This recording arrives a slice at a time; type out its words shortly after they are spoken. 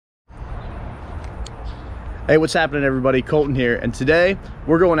Hey, what's happening everybody? Colton here, and today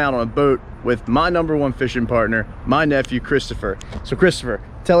we're going out on a boat with my #1 fishing partner, my nephew Christopher. So Christopher,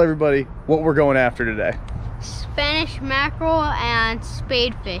 tell everybody what we're going after today. Spanish mackerel and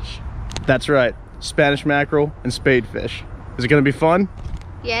spadefish. That's right, Spanish mackerel and spadefish. Is it gonna be fun?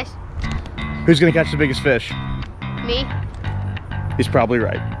 Yes. Who's gonna catch the biggest fish? Me. He's probably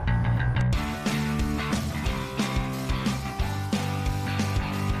right.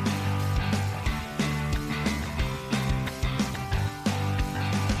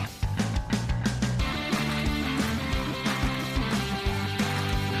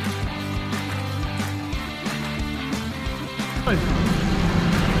 You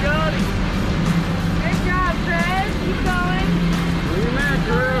got it. Good job, Chris. Keep going. Bring him in,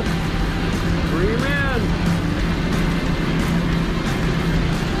 Chris. Bring him in.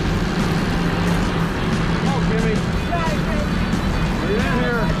 Come on, Kimmy. Got it, Chris. Bring him in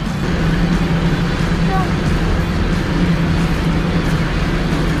here.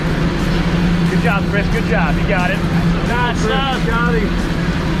 Good job, Chris, good job, you got it. Got him. Got him.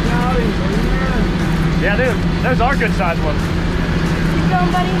 Got him. Bring him in. Yeah, dude, those are good sized ones. Keep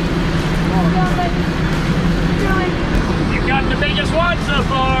going, buddy. Keep going, buddy. Keep going. You got the biggest one so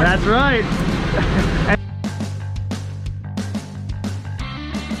far. That's right.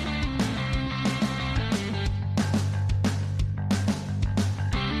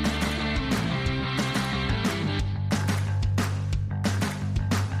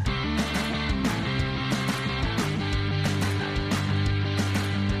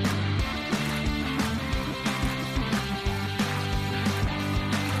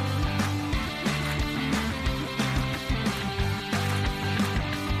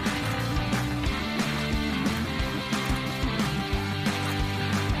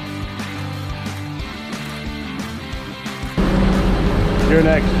 You're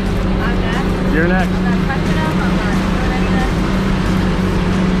next. I'm next. You're next. I'm touching him. I'm not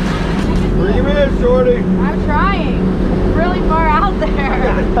Bring him in, Shorty. I'm trying. It's really far out there.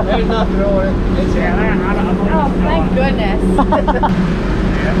 There's nothing on it. It's here. Oh, thank goodness.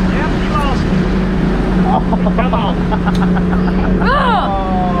 Yep, you lost. Come on. Oh!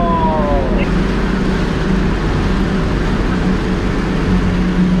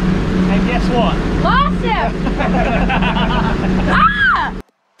 And guess what? Lost him! Ah!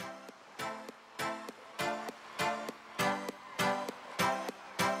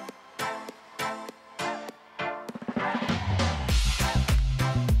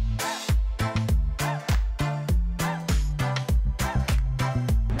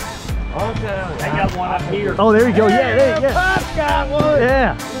 Okay, I got one up here. Oh, there you go. Yeah, there you go. Pop got one.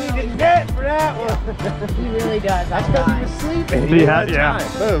 Yeah. You need a net for that one. He really does. That's because he was sleeping. Do you have? Yeah.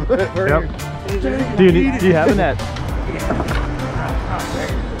 Boom. Yep. Do you have a net?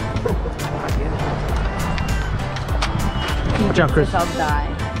 Good job, Chris. I'll die.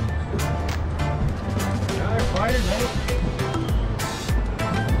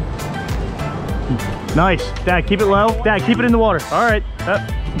 Nice. Dad, keep it low. Dad, keep it in the water. All right.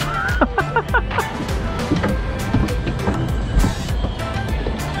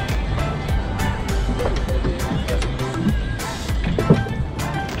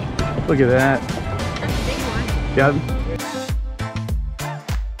 Look at that. That's a big one. Got him.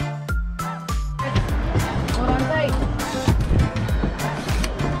 Hold on tight.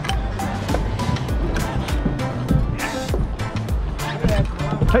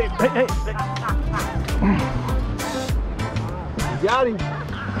 Hey, hey, hey. Got him.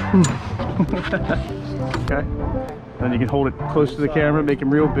 Okay. Then you can hold it close to the camera, make him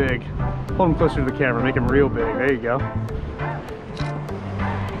real big. Hold him closer to the camera, make him real big. There you go.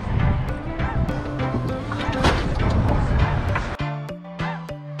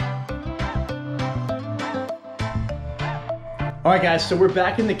 All right guys, so we're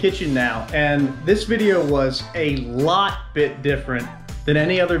back in the kitchen now, and this video was a bit different than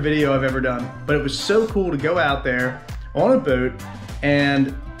any other video I've ever done, but it was so cool to go out there on a boat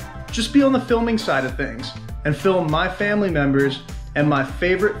and just be on the filming side of things and film my family members and my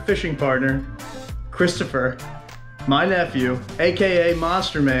favorite fishing partner, Christopher, my nephew, AKA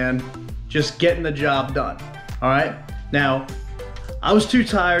Monster Man, just getting the job done. All right, now I was too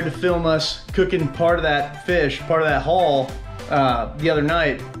tired to film us cooking part of that fish, part of that haul the other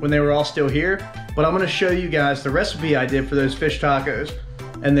night when they were all still here, but I'm gonna show you guys the recipe I did for those fish tacos,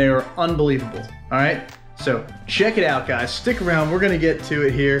 and they are unbelievable. All right, so check it out guys, stick around, we're gonna get to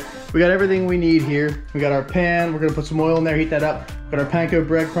it here. We got everything we need here. We got our pan, we're gonna put some oil in there, heat that up. Got our panko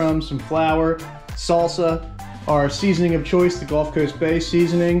breadcrumbs, some flour, salsa, our seasoning of choice, the Gulf Coast Bay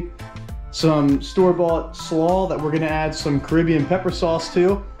seasoning, some store-bought slaw that we're gonna add some Caribbean pepper sauce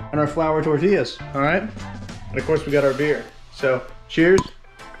to, and our flour tortillas, all right? And of course we got our beer. So cheers,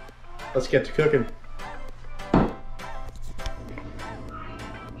 let's get to cooking.